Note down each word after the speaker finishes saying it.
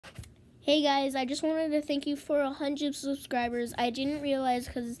Hey guys, I just wanted to thank you for 100 subscribers. I didn't realize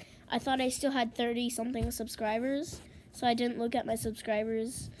because I thought I still had 30-something subscribers, so I didn't look at my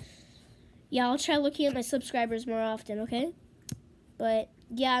subscribers. Yeah, I'll try looking at my subscribers more often, okay? But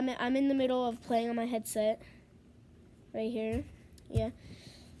yeah, I'm in the middle of playing on my headset right here. Yeah.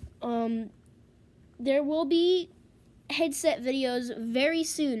 There will be headset videos very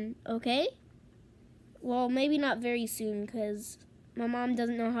soon, okay? Well, maybe not very soon because my mom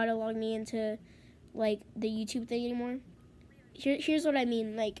doesn't know how to log me into like the YouTube thing anymore. Here's what I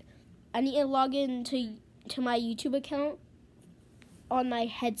mean. Like, I need to log into my YouTube account on my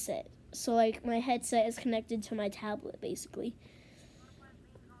headset. So like my headset is connected to my tablet basically.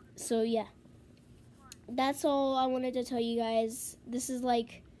 So yeah. That's all I wanted to tell you guys. This is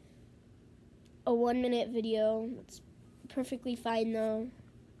like a 1-minute video. It's perfectly fine though.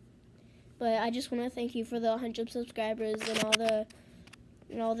 But I just want to thank you for the 100 subscribers and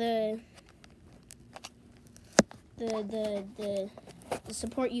all the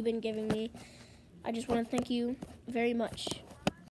support you've been giving me. I just want to thank you very much.